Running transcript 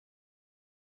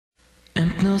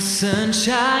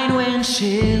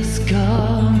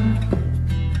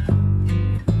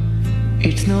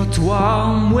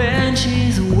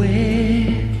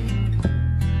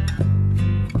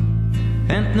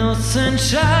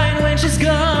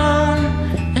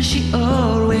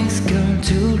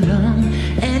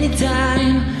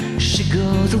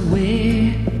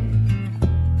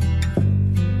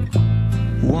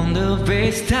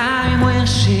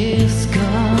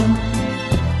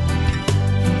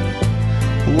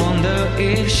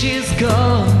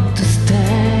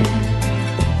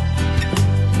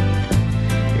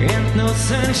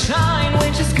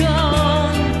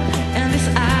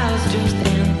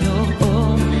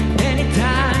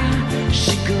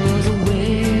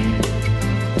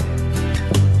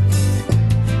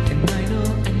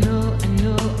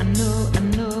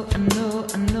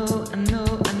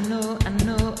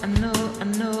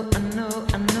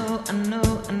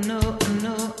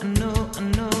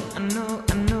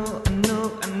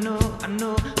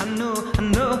I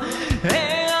know.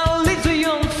 Hey, our little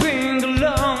young finger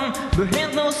long, but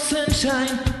ain't no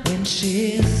sunshine when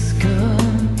she's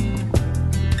gone.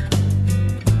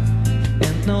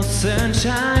 Ain't no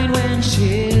sunshine when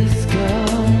she's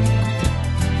gone.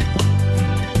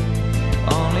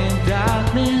 Only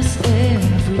darkness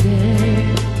every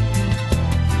day.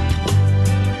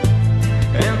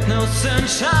 Ain't no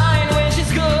sunshine when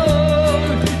she's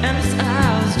gone, and this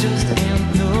house just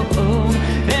ain't no home.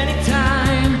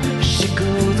 Anytime she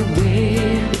goes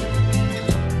away,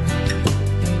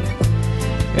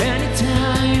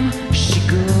 anytime she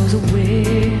goes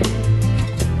away,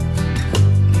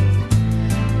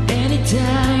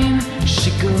 anytime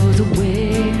she goes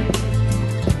away,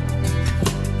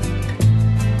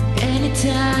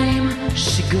 anytime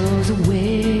she goes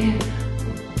away,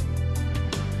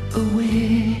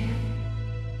 away.